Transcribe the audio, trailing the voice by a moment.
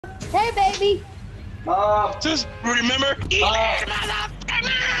Hey, baby. Just remember. I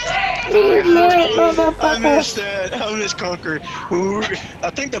missed that. I missed Conquer. I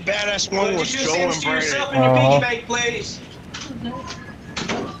think the badass one was Joe and yourself Brandon. in your piggy bank, please.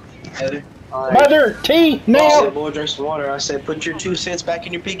 Heather. Mother, tea, I now! said, boy, drink some water. I said, put your 2 cents back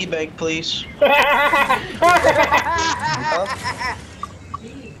in your piggy bank, please.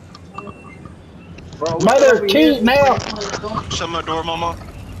 Bro, Mother, tea, now! Shut my door, mama.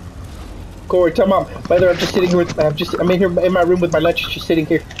 Corey, tell mom. Mother, I'm just sitting with. I'm in here in my room with my lunch. She's sitting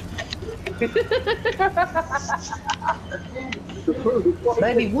here.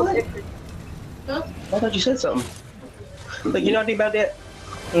 Baby, what? Huh? I thought you said something. Look, you know anything about that?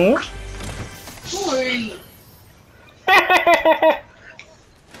 Hmm? Corey.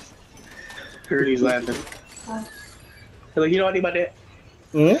 He's laughing. Look, you know anything about that?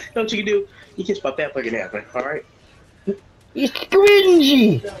 Hmm? You know what you can do? You can spot that fucking happen, alright? It's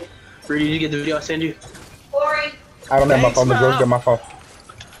cringy. Rudy, did you get the video I sent you? Corey. I don't have my phone. The girls got my phone.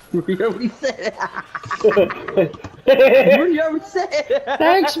 Rudy already said it. Rudy already said it.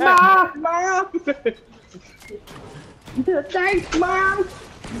 Thanks, Mom. Mom. Thanks, Mom.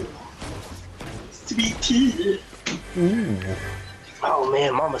 Sweet tea. Oh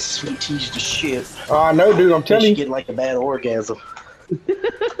man, Mama's sweet tea's the shit. Oh, I know, dude. I'm telling She you. get like a bad orgasm.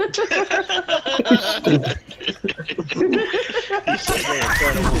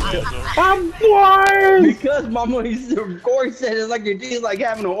 I'm blind. Because Mama, Corey said it's like your teeth like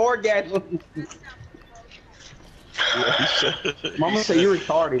having an orgasm. Mama said you're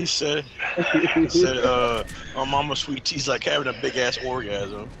retarded. He said, "Oh, mama, sweet tea's like having a big ass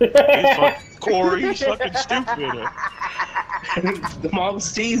orgasm." Corey, he's fucking stupid. The Mama's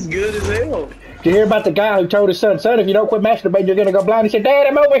tea's good as hell. Did you hear about the guy who told his son, if you don't quit masturbating, you're gonna go blind? He said, Dad,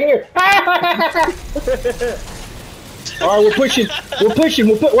 I'm over here. All right, we're pushing. We're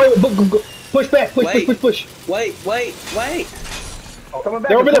pushing. Push back. Push. Wait. Coming back.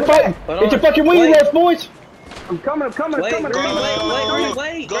 They're over there fighting. It's a fucking weed race, boys. I'm coming. Wait.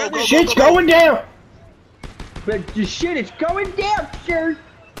 Shit's going down. But the shit is going down, sir.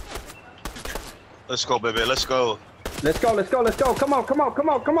 Let's go, baby. Let's go. Let's go. Come on.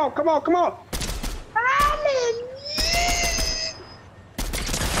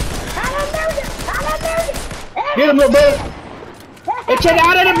 Get him, little boy. It's an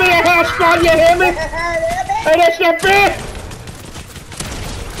out of the beer house spot, you hear me? Hey, that's not fair.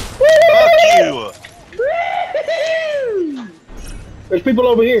 Fuck you. There's people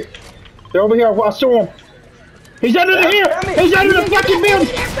over here. They're over here. I saw him. He's under the hill. He's under the fucking building.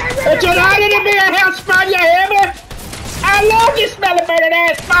 It's an out of the beer house spot, you hear me? I love you smelling burning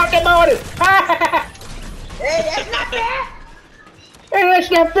ass spot in the morning. Hey, that's not fair. Hey, that's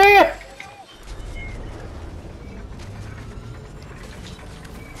not fair.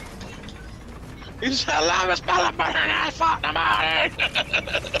 He's I love you smelling burning ass spot in the morning.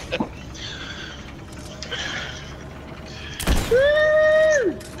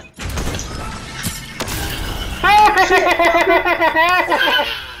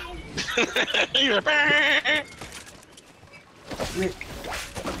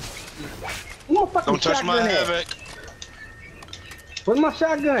 Don't touch my havoc. Where's my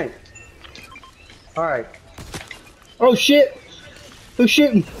shotgun? Alright. Oh shit. Who's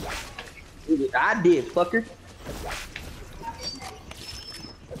shooting? I did, fucker.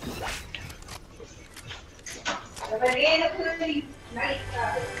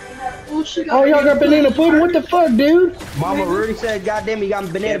 Oh, y'all got banana pudding? What the fuck, dude? Mama Rudy said, goddamn, you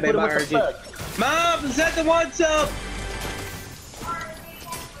got banana pudding. What the fuck? Mom, is that the one up?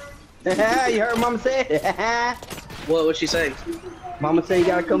 You heard Mama say? What'd she say? Mama said you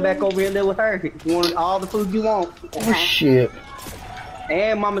gotta come back over here and live with her. You want all the food you want. Oh shit.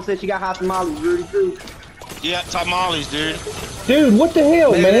 And Mama said she got hot tamales, Rudy too. Yeah, tamales, dude. Dude, what the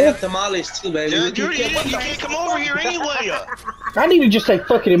hell, Baby, they man? have tamales too, baby. Dude, you can't come over here anyway. I need to just say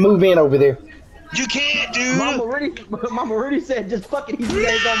fuck it and move in over there. You can't, dude. Mama Rudy said just fuck it, he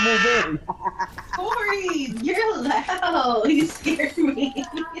ain't gonna move in. Corey, you're loud. You scared me.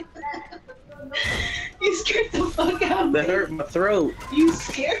 You scared the fuck out of me. That hurt my throat. You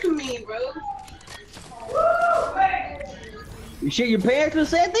scared me, bro. You shit your pants with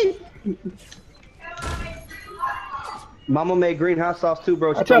Sandy? Mama made green hot sauce too,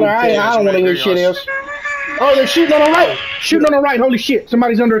 bro. I tell her I don't want to hear shit else. Oh, they're shooting on the right. Shooting on the right. Holy shit.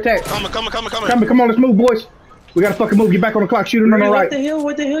 Somebody's under attack. Coming. Come on, let's move, boys. We gotta fucking move. Get back on the clock. Shooting on the right.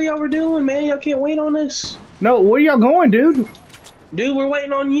 What the hell y'all were doing, man? Y'all can't wait on this. No, where y'all going, dude? Dude, we're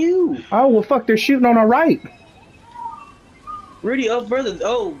waiting on you. Oh, well, fuck. They're shooting on our right. Rudy, oh, brother.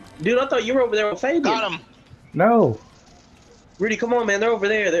 Oh, dude, I thought you were over there with Fabian. Got him. No. Rudy, come on, man. They're over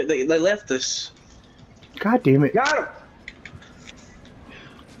there. They left us. God damn it. Got him.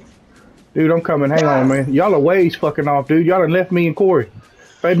 Dude, I'm coming. Hang on, man. Y'all are ways fucking off, dude. Y'all done left me and Corey.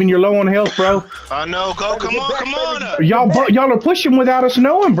 Fabian, you're low on health, bro. I know. Go. Come on. Come on. Y'all are pushing without us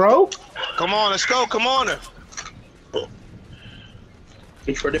knowing, bro. Come on. Let's go. Come on.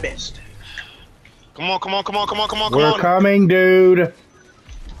 It's for the best. Come on. Come on. Come on. Come on. Come on. We're coming, dude.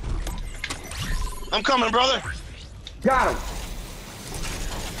 I'm coming, brother. Got him.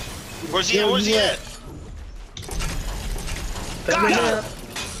 Where's he at? Where's he at? Got him.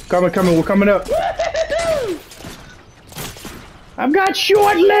 Coming. We're coming up. I've got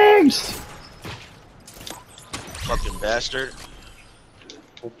short legs. Fucking bastard.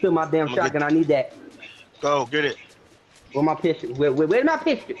 Kill my damn shotgun. I need that. Go. Get it. Where my pistol? Where's my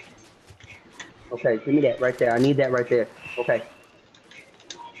pistol? Okay, give me that right there. I need that right there. Okay.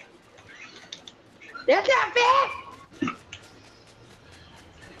 That's not fair!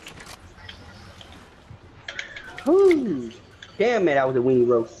 Whew. Damn it, that was a weenie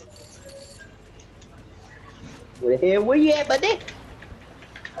roast. Where the hell were you at, buddy?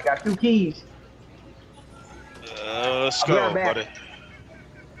 I got 2 keys. Let's go, buddy.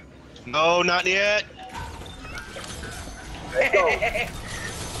 No, not yet. Let's go.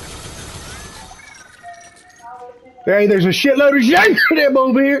 Hey, there's a shitload of shotgun ammo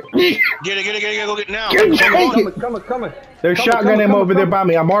over here. Get it. Go get it now. Coming. There's shotgun ammo over there by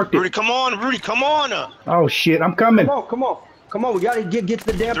me. I marked it. Rudy, come on. Rudy, come on. Oh shit, I'm coming. Come on. We gotta get to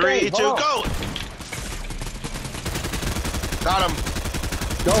the damn 3, thing. 2, go. Got him.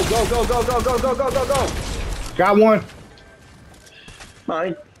 Go. Got one.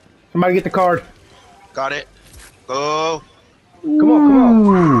 Mine. Somebody get the card. Got it. Go. Come on.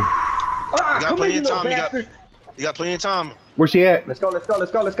 Ooh. You got plenty of time. You got plenty of time. Where's he at? Let's go.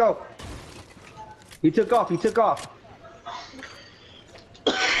 He took off. Come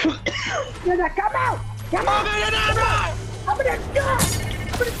out! Come on! Open the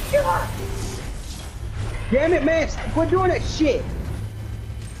door! Damn it, man! Quit doing that shit!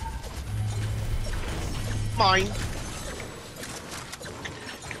 Mine.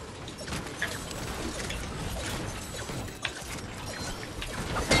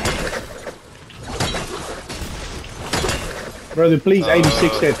 Brother, please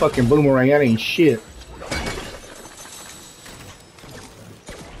 86 that fucking boomerang. That ain't shit.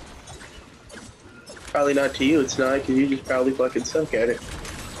 Probably not to you, it's not, because you just probably fucking suck at it.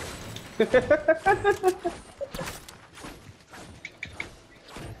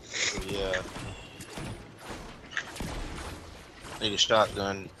 Yeah. Need a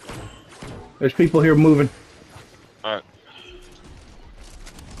shotgun. There's people here moving. Alright.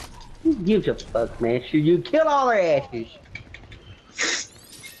 Who gives a fuck, man? Should you kill all their asses?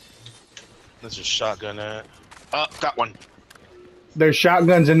 There's a shotgun at. Oh, got one. There's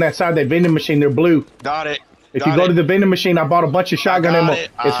shotguns in that side, that vending machine. They're blue. Got it. If you go to the vending machine, I bought a bunch of shotgun ammo.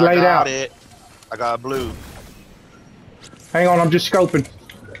 It's laid out. I got blue. Hang on, I'm just scoping.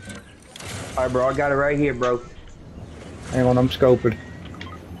 Alright, bro, I got it right here, bro. Hang on, I'm scoping.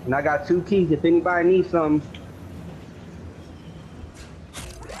 And I got 2 keys if anybody needs something.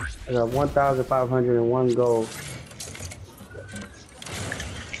 I got 1,501 gold.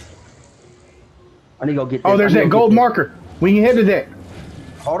 I need to go get that. Oh, there's that gold marker. We can head to that.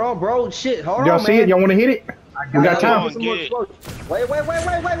 Hold on, bro. Shit, hold on, Y'all man. see it? Y'all want to hit it? We got time.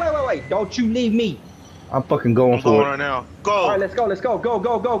 Wait. Don't you leave me. I'm fucking going for it. Right now. Go. All right, let's go. Go.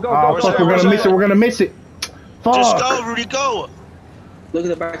 Oh, fuck, we're gonna miss it. We're gonna miss it. Fuck. Just go, Rudy, go. Look at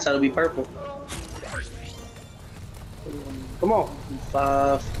the bright side, it'll be purple. Come on.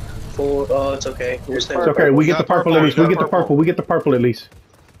 5, 4, oh, it's okay. It's okay, we get the purple at least. We get the purple at least.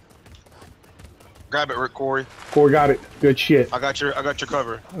 Grab it, Rick, Corey. Corey got it. Good shit. I got your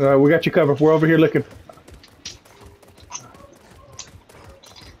cover. We got you covered. We're over here looking.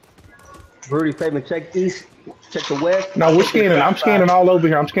 Rudy, Fabian, check east, check the west. No, we're scanning. I'm scanning all over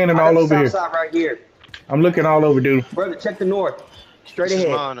here. I'm scanning all over here. South side right here. I'm looking all over, dude. Brother, check the north. Straight This is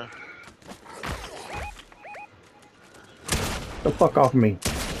ahead. mine. The fuck off me.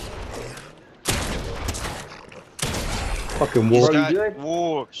 Fucking wolf. Bro, you Got good?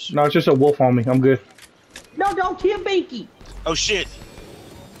 wolves. No, it's just a wolf on me. I'm good. No, don't kill Binky. Oh shit.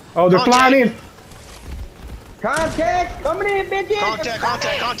 Oh, they're Contact. flying in. Contact, coming in, bitches.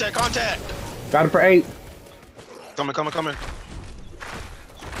 Contact. Got it for 8. Coming.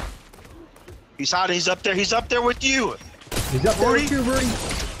 He's hiding. He's up there. He's up there with you. He's up there with you, Rudy.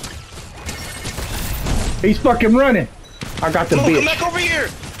 He's fucking running. I got the Come bitch. back over here.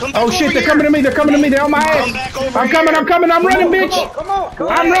 Come back Oh shit, over they're here. coming to me. They're coming to me. They're on my Come ass. back over I'm coming. here. I'm coming. I'm running, bitch. Come on.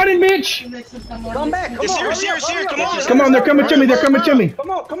 I'm running, bitch. Come back. Come It's on. here, it's here, it's here. Come on. Come on, they're coming to me. They're coming to me. Come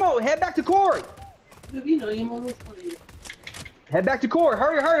on. Head back to Corey. Head back to Corey.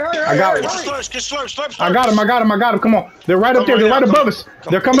 Hurry. I got it. Get slurps. I got him. I got him. I got him. Come on. They're right up there. They're right above us.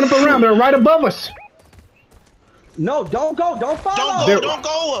 They're coming up around. They're right above us. No, don't go. Don't follow. Don't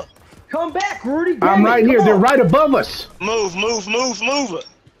go. Come back, Rudy. I'm right here. They're right above us. Move.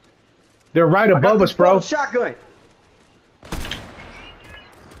 They're right above us, bro. Shotgun.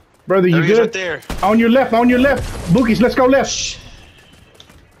 Brother, you There he is good? right there. On your left. Bookies, let's go left.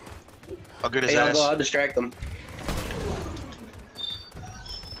 I'll get his Hey, ass. I'll distract them.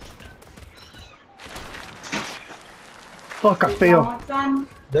 Fuck, I failed.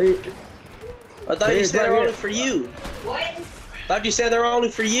 They, I thought you said they're only for you. Thought you said they're only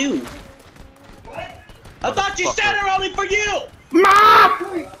for you. I thought you said they're only for you.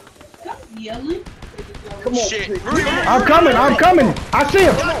 Mom! come on. Shit. I'm coming. I see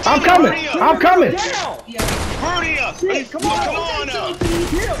him. I'm coming. Rudy, come on now.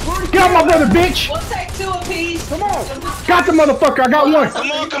 Get off my brother, bitch. We'll take 2 apiece. Come on. Got the motherfucker. I got one.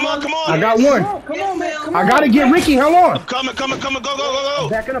 Come on. I got one. Come on, man. I gotta get Ricky. Hold on. Coming. Go.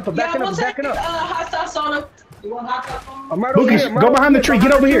 Backing up. We'll take hot sauce on him. You want hot sauce on him? I'm right over Bookies, here. go behind the tree.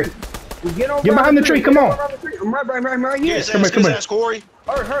 Get over here. Get behind the tree, come on. I'm right Get here. his Come ass, here. get his ass, Corey.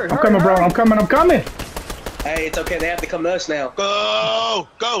 Hurry. I'm coming, bro. I'm coming. Hey, it's okay. They have to come to us now. Go.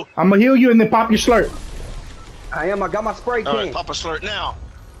 I'm gonna heal you and then pop your slurp. I got my spray All right, can. pop a slurp now.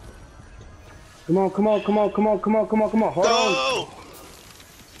 Come on. Hold on. Go.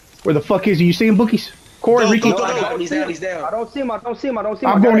 Where the fuck is he? You see him, Bookies? Corey, Go, Ricky? go, go. I got him. He's down. I don't see him. I'm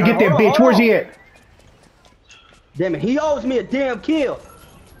going to get that bitch. Where's he at? Damn it, he owes me a damn kill.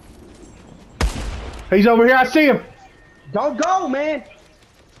 He's over here. I see him. Don't go, man.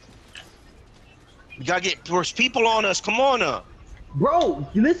 We gotta get, there's people on us. Come on up. Bro,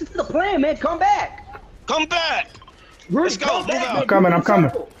 you listen to the plan, man. Come back. Come back. Rudy, Let's go, come move back, out. man. I'm coming.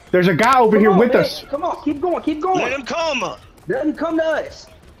 Circle. There's a guy over Come here on, with man. us. Come on, keep going. Let him come. Let him come to us.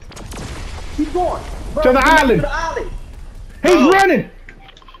 Keep going. Bro, To the we can make it island. To the island. He's running.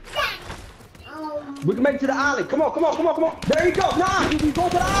 We can make it to the island. Come on. There you go. Nah, he's going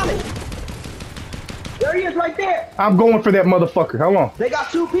to the island. There he is right there. I'm going for that motherfucker. Hold on. They got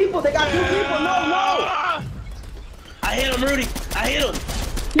 2 people. No. Ah! I hit him, Rudy. I hit him.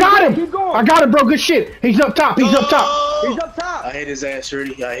 Got him. Keep going. I got him, bro. Good shit. He's up top. He's up I top. hit his ass,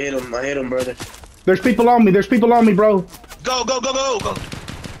 Rudy. I hit him, brother. There's people on me, bro. Go.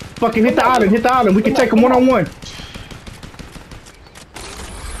 Fucking hit the island. We can take him one-on-one.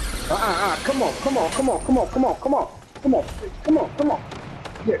 Come on.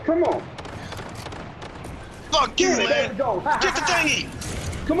 Yeah, come on. Fuck you, Yeah, there man. we go. Get the thingy.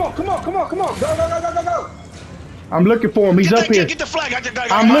 Come on. Go. I'm looking for him. He's up here. Get the flag.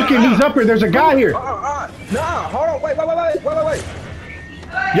 I'm looking. He's up here. There's a guy here. Nah, hold on. Wait.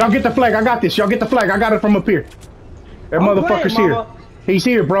 Y'all get the flag. I got this. Y'all get the flag. I got it from up here. That I'm motherfucker's playing, here. mama. He's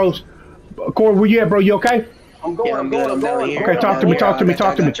here, bros. Corey, where you at, bro? You okay? I'm going. Yeah, I'm good. I'm down here. Okay, talk to me, talk to me. I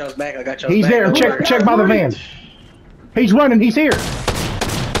got y'all's back. I got y'all's He's back. there. Check by the van. He's running. He's here.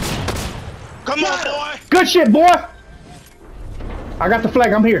 Come on, boy. Good shit, boy. I got the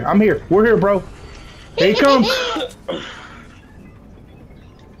flag. I'm here. We're here, bro. Here he comes.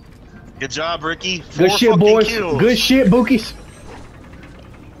 Good job, Ricky. Good 4 shit, fucking boys. kills. Good shit, Bookies.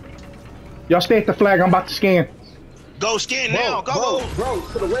 Y'all stay at the flag. I'm about to scan. Go scan now. Go. Bro,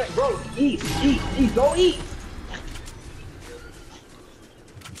 to the west, bro. East. Go east.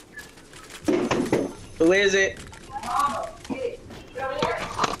 Who is it?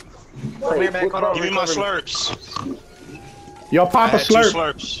 Come here, man. Hold on. Give me my slurps. Y'all I pop a had 2 slurp.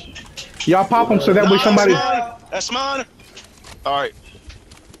 slurps. Y'all pop them so that way somebody. That's mine. All right.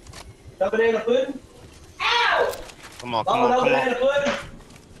 Banana pudding? Ow! Come on. Banana pudding?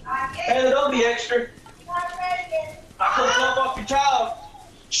 Hey, don't be extra. I couldn't jump off your child.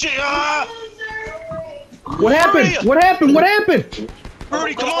 Shit. What happened? What happened?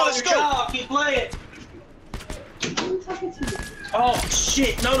 Rudy, come on, let's go. Keep playing. Oh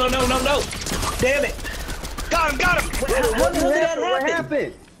shit! No! Damn it! Got him. What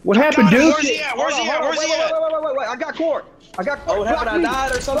happened? What happened, dude? Where's he at? Wait. I got Court. Oh, what happened? I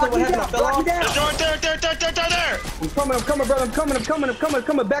died or something? What happened? I fell off? There's right there. I'm coming, brother. I'm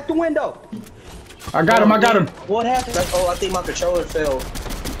coming. Back the window. I got him. What happened? Oh, I think my controller fell.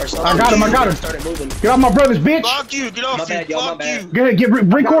 Or something. I got him. Started moving. Get off my brother's bitch. Fuck you. Get off My bad, you. y'all, my Fuck bad. you. Go ahead,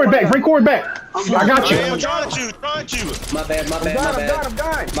 bring Corey back. I got you. I'm trying to. My bad. Got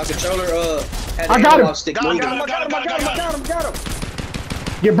him. My controller had I got him. stick Got him. moving. Got him.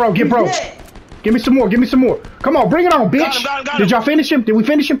 Get bro, get bro. Yeah. Give me some more, give me some more. Come on, bring it on, bitch. Got him. Did y'all finish him? Did we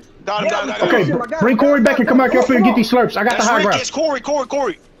finish him? Got him. Okay, bring Corey back and come back up here and get these slurps. I got the high ground. It's Corey. Come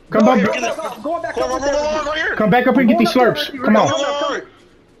Going back up Right here. Come back up here and get these Going up slurps. there. Come on. Right.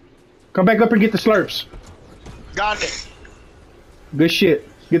 Come back up and get the slurps. Got it. Good shit.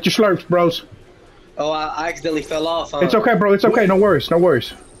 Get your slurps, bros. Oh, I accidentally fell off. Huh? It's okay, bro. It's okay. No worries. No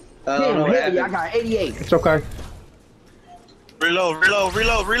worries. I don't know what Damn, I happened. got 88. It's okay. Reload.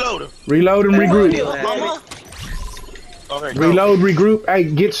 Reload and regroup. Mama. Okay, go. Reload, regroup. Hey,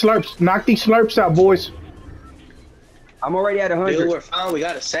 get slurps. Knock these slurps out, boys. I'm already at Dude, 100. we're fine. We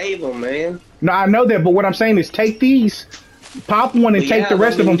gotta save them, man. No, I know that, but what I'm saying is take these, pop one, and But take yeah, the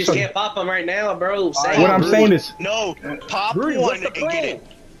rest but of we them. just So, can't pop them right now, bro. Save what them. I'm saying is, No, pop Rudy, one what's the and get plan? it.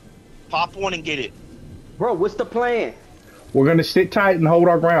 Pop one and get it. Bro, what's the plan? we're gonna sit tight and hold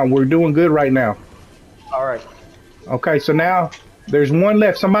our ground. We're doing good right now. All right. Okay, so now there's one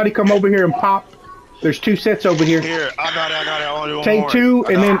left. Somebody come over here and pop. There's 2 sets over here. Here, I got it. I only one Take more. 2,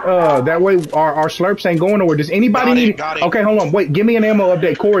 and then that way our slurps ain't going nowhere. Does anybody need? Got it. Okay, hold on. Wait, give me an ammo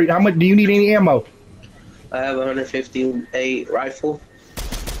update, Corey. How much do you need? Any ammo? I have a 158 rifle.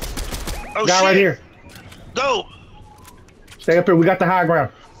 Oh, Guy shit. right here. Go. Stay up here. We got the high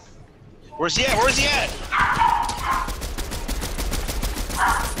ground. Where's he at?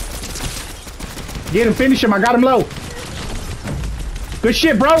 Get him. Finish him. I got him low. Good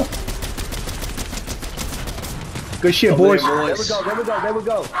shit, bro. Good shit, Over boys. there, There we go. There we go. There we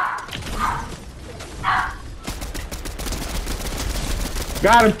go.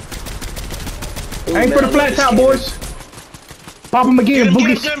 Got him. Ooh, Aim man, for the I flat love top, this boys. Pop him again. Get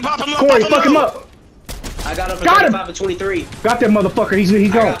Boogie. him, pop him up. Corey, fuck him up. shit. I got him for Got him. 35 and 23. Got that motherfucker. He's I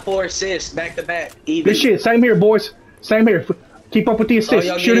gone. got 4 assists back to back. Even. Good shit. Same here, boys. Same here. Keep up with the Oh, assists.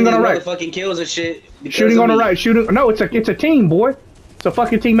 y'all Shooting on the right. Fucking kills and shit. because Shooting of on the me. right. Shooting. No, it's a team, boy. It's a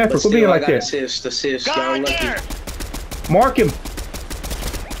fucking team effort. But Quit being still, I like got that. assist. Guy Y'all right lucky. there. Mark him.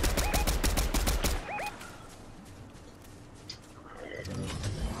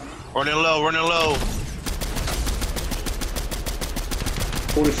 Running low.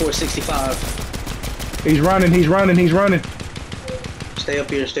 44-65. He's running. Stay up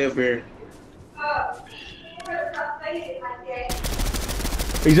here.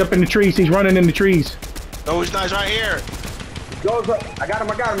 He's up in the trees. He's running in the trees. Oh, he's nice right here. Goes up. I got him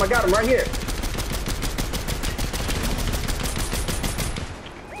right here.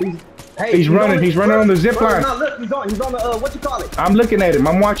 He's running on the zip line. No, look, he's on the, what you call it? I'm looking at him.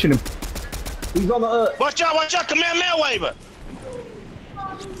 I'm watching him. He's on the, Watch out. Command man waiver.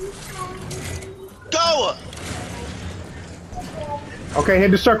 Go. Okay, head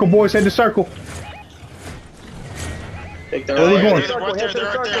to circle, boys. Head to circle. Take the Where we right. going?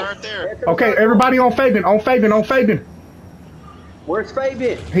 Right there. Okay, everybody on Fabian. Where's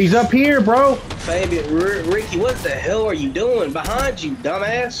Fabian? He's up here, bro. Fabian, Ricky, what the hell are you doing behind you,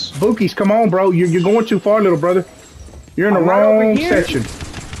 dumbass? Bookies, come on, bro. You're going too far, little brother. You're in the I'm right over wrong here. section.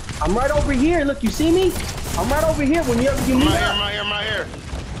 I'm right over here. Look, you see me? I'm right over here when you I'm meet right up. here.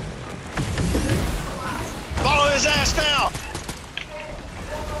 Follow his ass now.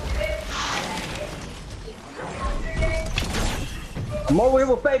 I'm over here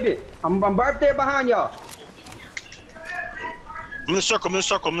with Fabian. I'm right there behind y'all. I'm in the circle.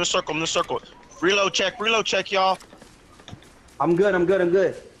 Reload check, y'all. I'm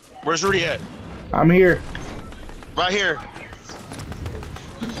good. Where's Rudy at? I'm here. Right here.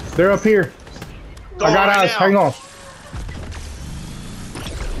 They're up here. Go I got right eyes. now. Hang on.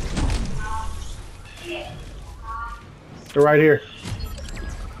 They're right here.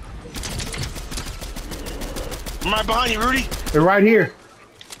 I'm right behind you, Rudy. They're right here.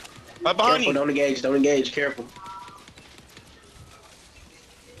 Right behind Careful, you. don't engage, careful.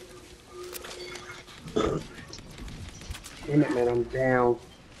 Damn it, man, I'm down.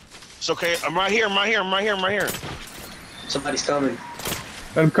 It's okay. I'm right here. Somebody's coming.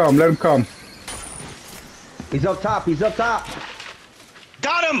 Let him come. He's up top.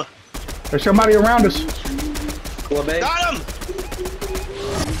 Got him. There's somebody around us. Cool, babe. Got him.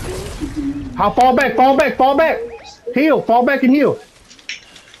 Fall back. Heal. Fall back and heal.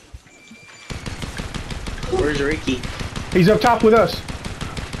 Where's Ricky? He's up top with us.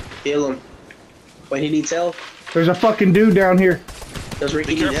 Heal him. Wait, he needs help? There's a fucking dude down here. Does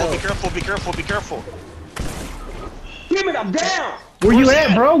Ricky Be need help? careful. Damn it, I'm down. Where you Where's at,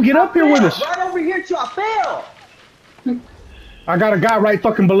 he at? bro? Get up here with us. Right over here, too. I fell. I got a guy right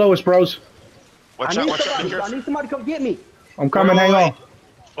fucking below us, bros. Watch I out. need Be somebody. I careful. need somebody to come get me. I'm coming. Hang on.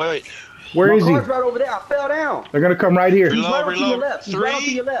 Wait. Where My is he? car's right over there. I fell down. They're gonna come right here. He's right off to your Reload. left. He's right off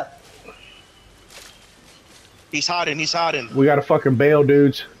to your left. He's hiding. He's hiding. We got to fucking bail,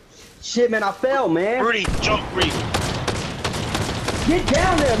 dudes. Shit, man, I fell, man. Rudy, jump, Rudy. Get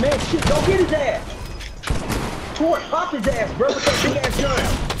down there, man. Shit, go get his ass. Torch, pop his ass, bro, with that big ass gun.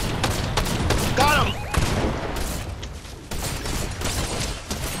 Got him.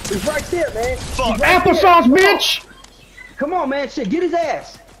 He's right there, man. Fuck. He's right Applesauce, there. bitch! Come on, man. Shit, get his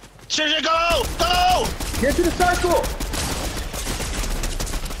ass. Shit, go! Go! Get to the circle.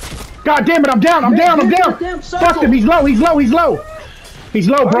 God damn it, I'm down, I'm Man, down, I'm get to down. the damn Fuck circle. him, he's low, he's low, he's low. He's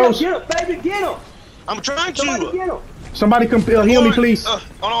low, Hurry up, bros. get him, baby, get him. I'm trying Somebody to. get him. Somebody come heal me, please. Hold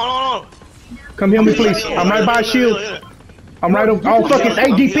on. Come heal me, please. I'm right by a shield. I'm right over. Oh, fuck, it's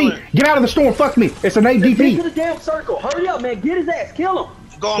ADP. Get out of the storm, fuck me. It's an Get to ADP. the damn circle. Hurry up, man. Get his ass. Kill him.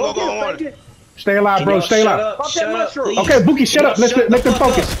 Go on. Get him, Stay alive, bro, stay alive. Pop that mushroom. Okay, Bookie, shut up. Let them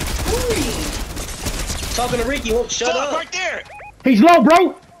focus. Talking to Ricky, won't shut Fuck, up. right there. He's low,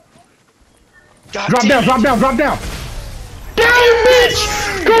 bro. God Drop damn down, it. drop down, drop down. Damn,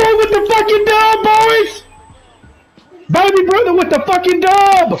 bitch! Go on with the fucking dub, boys! Baby brother with the fucking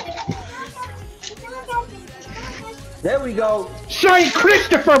dub! There we go. Saint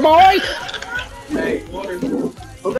Christopher, boys! Hey,